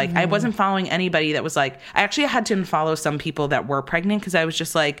 or just like I wasn't following anybody that was like, I actually had to unfollow some people that were pregnant, because I was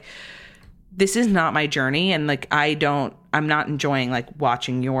just like, this is not my journey. And like, I'm not enjoying like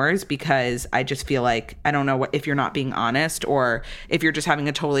watching yours, because I just feel like, I don't know if you're not being honest, or if you're just having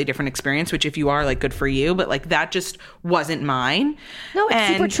a totally different experience, which if you are, like, good for you. But like, that just wasn't mine. No,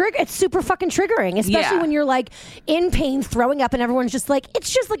 it's super fucking triggering, especially when you're like in pain, throwing up, and everyone's just like,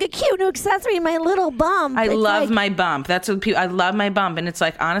 it's just like a cute new accessory, my little bump. I love my bump. That's what I love my bump. And it's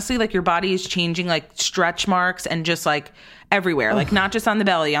like, honestly, like your body is changing, like stretch marks and just like everywhere, like not just on the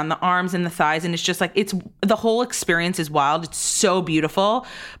belly, on the arms and the thighs. And it's just like, the whole experience is wild. It's so beautiful,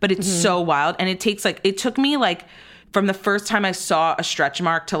 but it's so wild. And it took me like from the first time I saw a stretch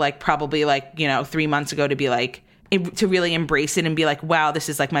mark to like probably like, 3 months ago to be like, to really embrace it and be like, wow, this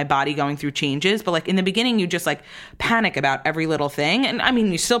is like my body going through changes. But like in the beginning, you just like panic about every little thing. And I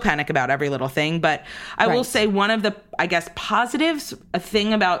mean, you still panic about every little thing. But I will say one of the, I guess, positives, a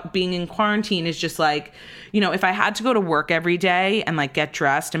thing about being in quarantine is just like, if I had to go to work every day and like get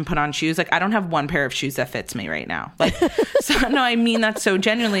dressed and put on shoes, like I don't have one pair of shoes that fits me right now. Like, so no, I mean that so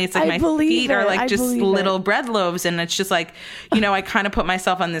genuinely. It's like my feet are like just little bread loaves. And it's just like, I kind of put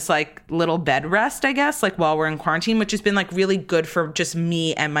myself on this like little bed rest, I guess, like while we're in quarantine, which has been like really good for just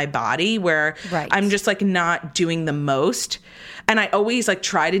me and my body, where I'm just like not doing the most. And I always like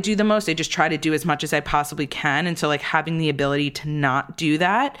try to do the most. I just try to do as much as I possibly can. And so like having the ability to not do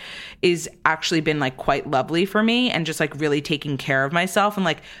that is actually been like quite lovely for me, and just like really taking care of myself and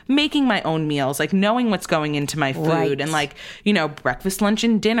like making my own meals, like knowing what's going into my food and like, breakfast, lunch,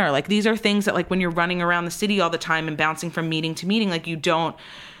 and dinner. Like these are things that like when you're running around the city all the time and bouncing from meeting to meeting, like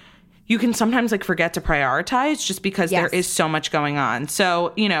you can sometimes like forget to prioritize just because there is so much going on.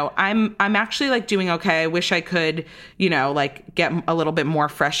 So, I'm actually like doing okay. I wish I could, like get a little bit more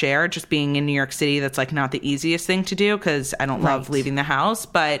fresh air. Just being in New York City, that's like not the easiest thing to do, because I don't love leaving the house.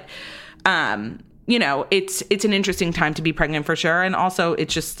 But, it's an interesting time to be pregnant for sure. And also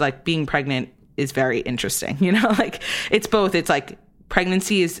it's just like being pregnant is very interesting, like it's both. It's like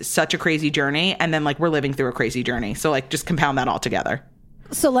pregnancy is such a crazy journey, and then like we're living through a crazy journey. So like just compound that all together.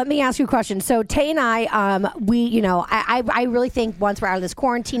 So let me ask you a question. So Tay and I, I really think once we're out of this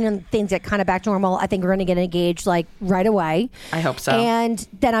quarantine and things get kind of back to normal, I think we're going to get engaged like right away. I hope so. And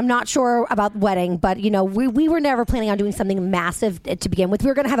then I'm not sure about wedding, but we were never planning on doing something massive to begin with. We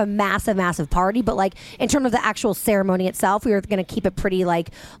were going to have a massive party, but like in terms of the actual ceremony itself, we were going to keep it pretty like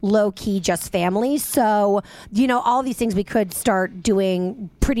low key, just family. So, all these things we could start doing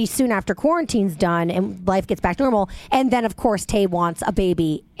pretty soon after quarantine's done and life gets back to normal. And then of course Tay wants a baby.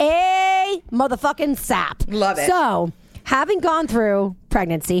 A motherfucking sap. Love it. So, having gone through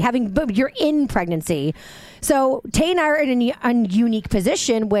pregnancy, you're in pregnancy. So, Tay and I are in a unique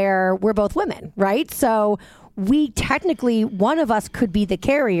position where we're both women, right? So, we technically, one of us could be the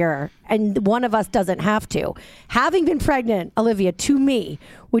carrier and one of us doesn't have to. Having been pregnant, Olivia, to me,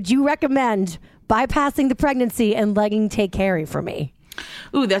 would you recommend bypassing the pregnancy and letting Tay carry for me?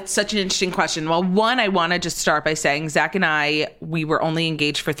 Ooh, that's such an interesting question. Well, one, I want to just start by saying Zach and I, we were only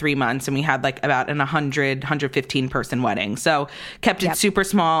engaged for 3 months, and we had like about 115 person wedding. So kept it super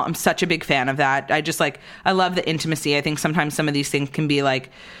small. I'm such a big fan of that. I love the intimacy. I think sometimes some of these things can be like,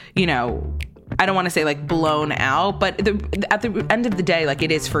 I don't want to say like blown out, but at the end of the day, like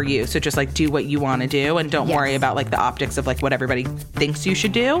it is for you. So just like do what you want to do, and don't worry about like the optics of like what everybody thinks you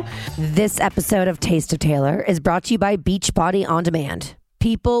should do. This episode of Taste of Taylor is brought to you by Beachbody On Demand.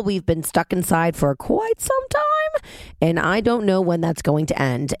 People, we've been stuck inside for quite some time, and I don't know when that's going to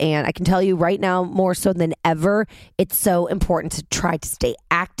end. And I can tell you right now, more so than ever, it's so important to try to stay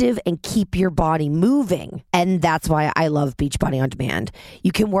active and keep your body moving. And that's why I love Beachbody On Demand.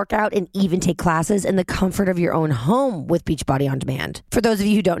 You can work out and even take classes in the comfort of your own home with Beachbody On Demand. For those of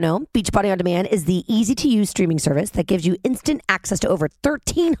you who don't know, Beachbody On Demand is the easy-to-use streaming service that gives you instant access to over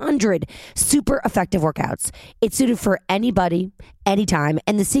 1,300 super effective workouts. It's suited for anybody, anytime.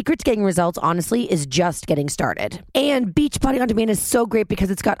 And the secret to getting results, honestly, is just getting started. And Beachbody On Demand is so great because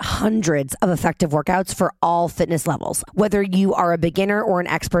it's got hundreds of effective workouts for all fitness levels. Whether you are a beginner or an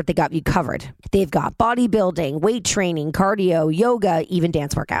expert, they got you covered. They've got bodybuilding, weight training, cardio, yoga, even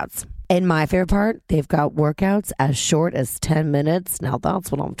dance workouts. And my favorite part, they've got workouts as short as 10 minutes. Now that's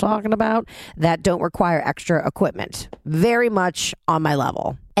what I'm talking about. That don't require extra equipment. Very much on my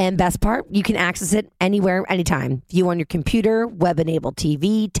level. And best part, you can access it anywhere, anytime. View on your computer, web-enabled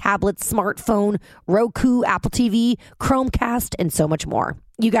TV, tablet, smartphone, Roku, Apple TV, Chromecast, and so much more.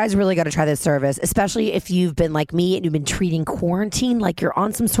 You guys really got to try this service, especially if you've been like me and you've been treating quarantine like you're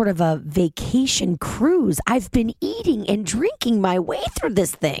on some sort of a vacation cruise. I've been eating and drinking my way through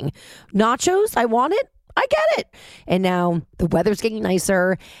this thing. Nachos, I want it. I get it. And now the weather's getting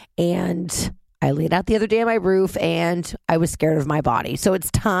nicer, and I laid out the other day on my roof and I was scared of my body. So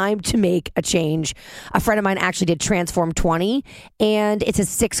it's time to make a change. A friend of mine actually did Transform 20, and it's a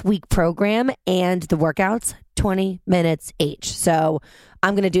 6-week program, and the workouts, 20 minutes each. So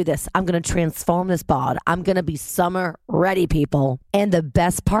I'm going to do this. I'm going to transform this bod. I'm going to be summer ready, people. And the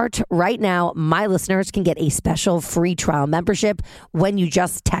best part, right now, my listeners can get a special free trial membership when you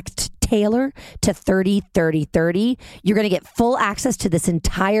just text Taylor to 303030. You're going to get full access to this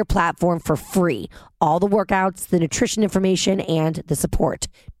entire platform for free. All the workouts, the nutrition information, and the support.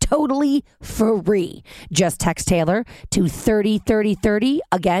 Totally free. Just text Taylor to 303030.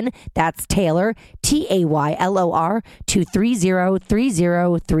 Again, that's Taylor, Taylor, to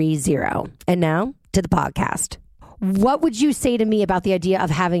 303030. And now to the podcast. What would you say to me about the idea of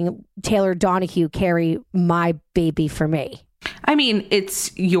having Taylor Donahue carry my baby for me? I mean,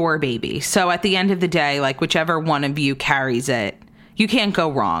 it's your baby. So at the end of the day, like whichever one of you carries it, you can't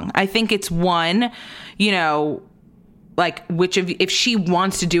go wrong. I think it's one, like if she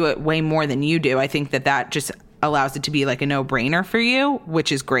wants to do it way more than you do, I think that just allows it to be like a no-brainer for you,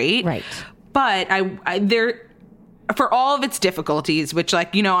 which is great. Right. But I there, for all of its difficulties, which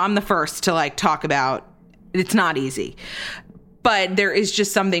I'm the first to talk about, it's not easy. But there is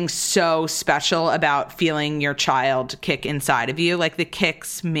just something so special about feeling your child kick inside of you. Like the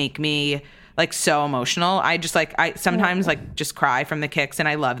kicks make me so emotional. I just I sometimes just cry from the kicks, and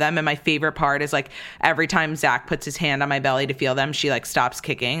I love them. And my favorite part is every time Zach puts his hand on my belly to feel them, she stops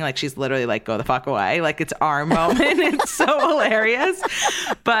kicking. She's literally go the fuck away. It's our moment. It's so hilarious.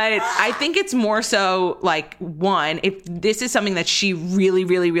 But I think it's more so one, if this is something that she really,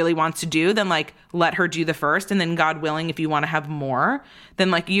 really, really wants to do, then let her do the first. And then God willing, if you want to have more,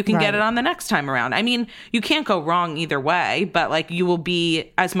 then you can get it on the next time around. I mean, you can't go wrong either way, but you will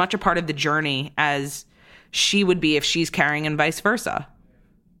be as much a part of the journey as she would be if she's carrying, and vice versa.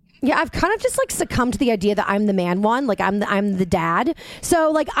 Yeah, I've kind of just succumbed to the idea that I'm the man one, I'm the dad.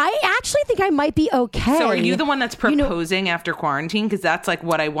 So I actually think I might be okay. So are you the one that's proposing after quarantine? Because that's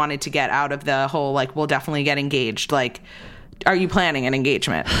what I wanted to get out of the whole we'll definitely get engaged. Are you planning an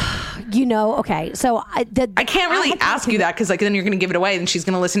engagement? Okay. So I can't really ask you that because then you're going to give it away and she's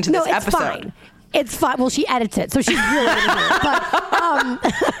going to listen to this episode. Fine. It's fine. Well, she edits it, so she's really going to hear it.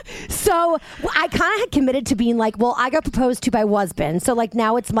 But, so I kind of had committed to being I got proposed to by husband. So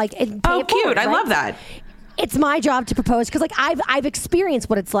now it's oh, cute. Forward, I love that. It's my job to propose because I've experienced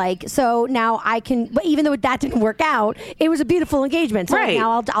what it's like. So now I can, but even though that didn't work out, it was a beautiful engagement. So right.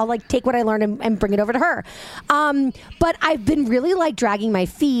 Now I'll take what I learned and bring it over to her. But I've been really dragging my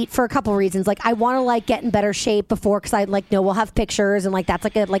feet for a couple reasons. I want to get in better shape before, because I know we'll have pictures, and that's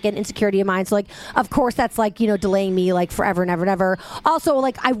an insecurity of mine. So of course that's delaying me forever and ever and ever. Also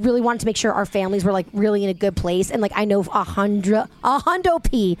I really wanted to make sure our families were really in a good place, and I know a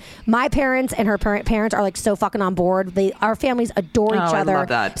hundo P. My parents and her parents are so fucking on board. Our families adore each other. I love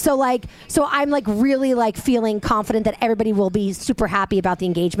that. So I'm really feeling confident that everybody will be super happy about the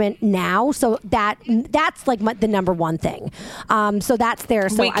engagement now. So that's the number one thing. So that's there.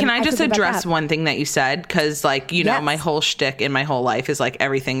 So wait, can I just address one thing that you said? Because yes. My whole shtick in my whole life is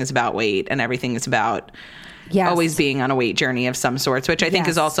everything is about weight, and everything is about always being on a weight journey of some sorts, which I think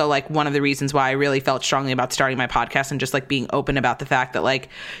is also one of the reasons why I really felt strongly about starting my podcast and just being open about the fact that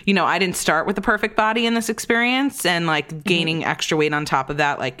I didn't start with the perfect body in this experience, and gaining extra weight on top of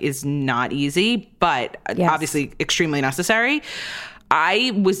that is not easy, but obviously extremely necessary.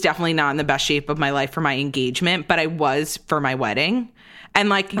 I was definitely not in the best shape of my life for my engagement, but I was for my wedding. And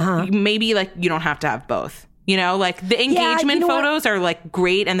maybe you don't have to have both. The engagement photos are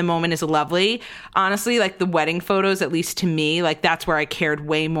great, and the moment is lovely. Honestly, the wedding photos, at least to me, that's where I cared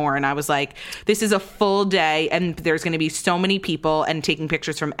way more. And I was this is a full day, and there's going to be so many people and taking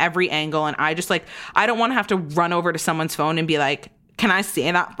pictures from every angle. And I just I don't want to have to run over to someone's phone and be can I see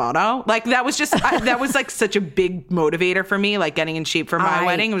that photo? Like, that was just, that was like such a big motivator for me, like getting in shape for my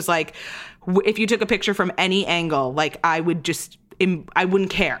wedding. It was like, if you took a picture from any angle, like I wouldn't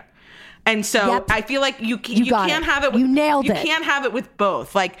care. And so I feel like you can't have it. You nailed it. You can't have it with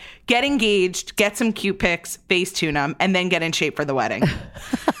both. Like, get engaged, get some cute pics, face tune them, and then get in shape for the wedding.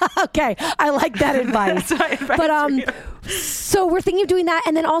 Okay, I like that advice. But so we're thinking of doing that,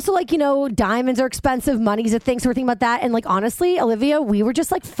 and then also like, you know, diamonds are expensive, money's a thing, so we're thinking about that. And like, honestly, Olivia, we were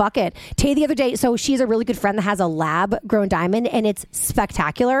just like, fuck it. Tay the other day, so she's a really good friend that has a lab grown diamond, and it's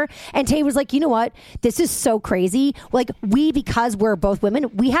spectacular. And Tay was like, you know what? This is so crazy. Like, because we're both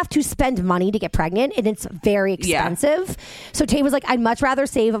women, we have to spend money to get pregnant, and it's very expensive. Yeah. So Tay was like, I'd much rather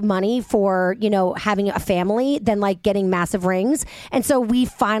save money for, you know, having a family than like getting massive rings. And so we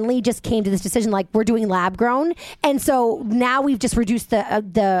finally just came to this decision, like, we're doing lab grown. And so now we've just reduced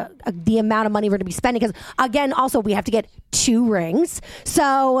the amount of money we're going to be spending, because again, also we have to get 2 rings.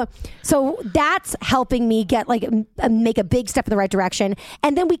 So that's helping me get like make a big step in the right direction.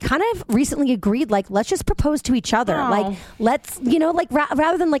 And then we kind of recently agreed, like, let's just propose to each other. Like, let's, you know, like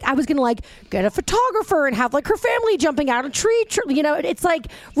rather than like I was going to like get a photographer and have like her family jumping out a tree, you know, it's like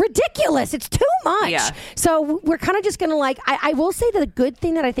ridiculous. It's too much. Yeah. So we're kind of just going to like, I will say that the good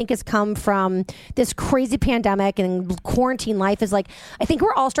thing that I think has come from this crazy pandemic and quarantine life is like, I think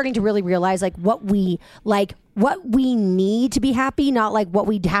we're all starting to really realize like what we need to be happy, not like what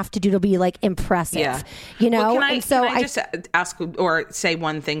we have to do to be like impressive, you know? Well, can I just ask or say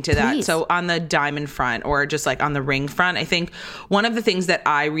one thing to that? Please. So on the diamond front, or just like on the ring front, I think one of the things that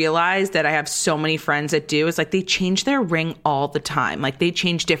I realized that I have so many friends that do is like they change their ring all the time. Like they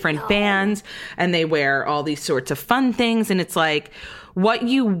change different bands and they wear all these sorts of fun things. And it's like, what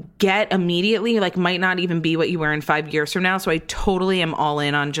you get immediately like might not even be what you wear in 5 years from now. So I totally am all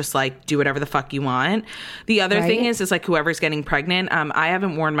in on just like do whatever the fuck you want. The other thing is like whoever's getting pregnant, I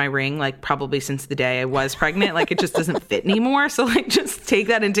haven't worn my ring like probably since the day I was pregnant. Like it just doesn't fit anymore. So like just take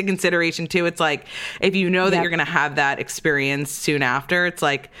that into consideration too. It's like if you know that you're going to have that experience soon after, it's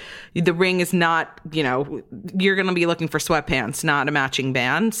like the ring is not, you know, you're going to be looking for sweatpants, not a matching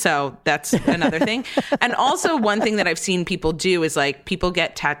band. So that's another thing. And also one thing that I've seen people do is like people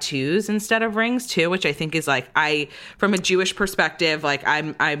get tattoos instead of rings too, which I think is like, from a Jewish perspective, like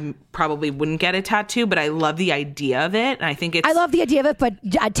I'm probably wouldn't get a tattoo, but I love the idea of it. And I think I love the idea of it, but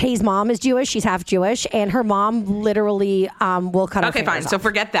Tay's mom is Jewish. She's half Jewish, and her mom literally will cut her fingers fine. off. So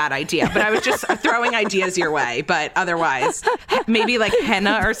forget that idea. But I was just throwing ideas your way. But otherwise, maybe like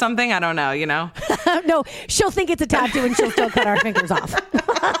henna or something. I don't know, you know? No, she'll think it's a tattoo and she'll still cut our fingers off.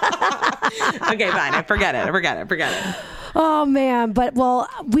 Okay, fine. Forget it. Oh, man. But, well,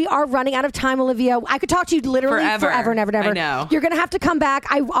 we are running out of time, Olivia. I could talk to you literally forever and ever. I know. You're going to have to come back.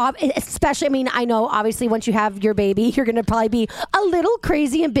 I know, obviously, once you have your baby, you're going to probably be a little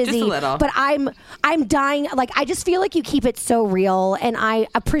crazy and busy. Just a little. But I'm dying. Like, I just feel like you keep it so real. And I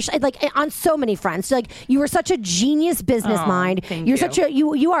appreciate, like, on so many fronts. Like, you are such a genius business mind. Thank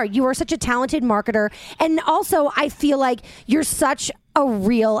you. You are such a talented marketer. And also, I feel like you're such a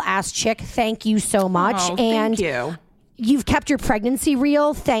real ass chick. Thank you so much. Thank you. You've kept your pregnancy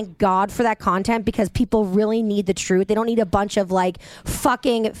real. Thank God for that content, because people really need the truth. They don't need a bunch of like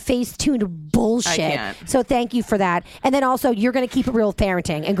fucking face-tuned bullshit. I can't. So thank you for that. And then also you're going to keep it real with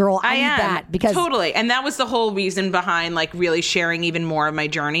parenting. And girl, I need that, because totally. And that was the whole reason behind like really sharing even more of my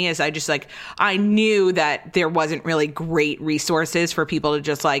journey is I knew that there wasn't really great resources for people to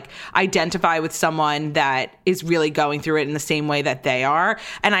just like identify with someone that is really going through it in the same way that they are.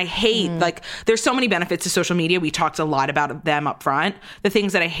 And I hate like there's so many benefits to social media. We talked a lot about them up front. The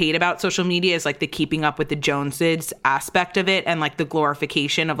things that I hate about social media is like the keeping up with the Joneses aspect of it, and like the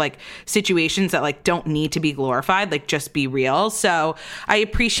glorification of like situations that like don't need to be glorified, like just be real. So I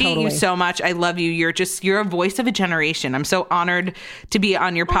appreciate you so much. I love you. You're a voice of a generation. I'm so honored to be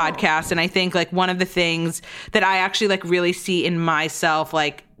on your podcast. And I think like one of the things that I actually like really see in myself,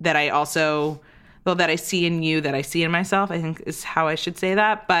 like that I also that I see in you, that I see in myself, I think is how I should say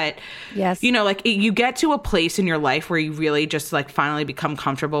that. But, yes, you know, like you get to a place in your life where you really just like finally become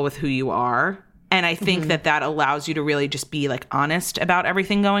comfortable with who you are. And I think that allows you to really just be like honest about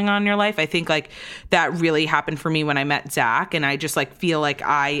everything going on in your life. I think like that really happened for me when I met Zach, and I just like feel like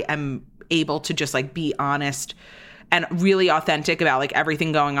I am able to just like be honest and really authentic about like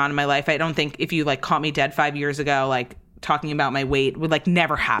everything going on in my life. I don't think if you like caught me dead 5 years ago, like talking about my weight would like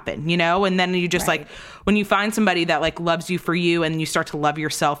never happen, you know? And then you just like, when you find somebody that like loves you for you and you start to love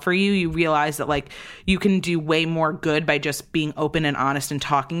yourself for you, you realize that like you can do way more good by just being open and honest and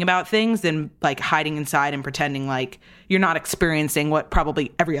talking about things than like hiding inside and pretending like you're not experiencing what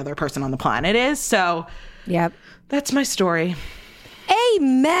probably every other person on the planet is. So yep, that's my story.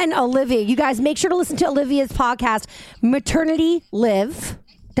 Amen, Olivia. You guys make sure to listen to Olivia's podcast, Maternity Live.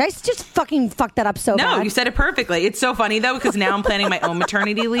 Did I just fucking fuck that up so bad? No, you said it perfectly. It's so funny, though, because now I'm planning my own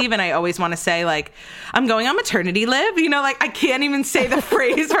maternity leave, and I always want to say, like, I'm going on maternity live. You know, like, I can't even say the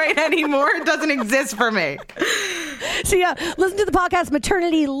phrase right anymore. It doesn't exist for me. So, yeah, listen to the podcast,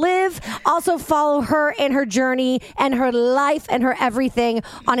 Maternity Live. Also follow her and her journey and her life and her everything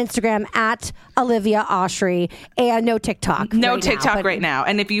on Instagram at Olivia Oshry. And no TikTok. No right TikTok now, right now.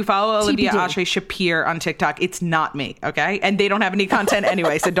 And if you follow Olivia TBD. Oshry Shapir on TikTok, it's not me, okay? And they don't have any content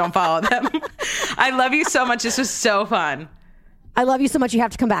anyway, so don't follow them. I love you so much. This was so fun. I love you so much. You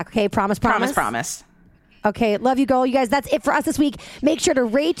have to come back, okay? Promise. Promise. Okay, love you, girl. You guys, that's it for us this week. Make sure to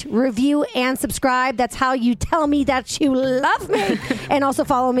rate, review, and subscribe. That's how you tell me that you love me. And also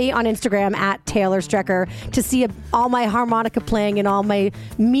follow me on Instagram at Taylor Strecker to see all my harmonica playing and all my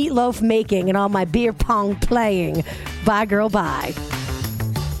meatloaf making and all my beer pong playing. Bye, girl, bye.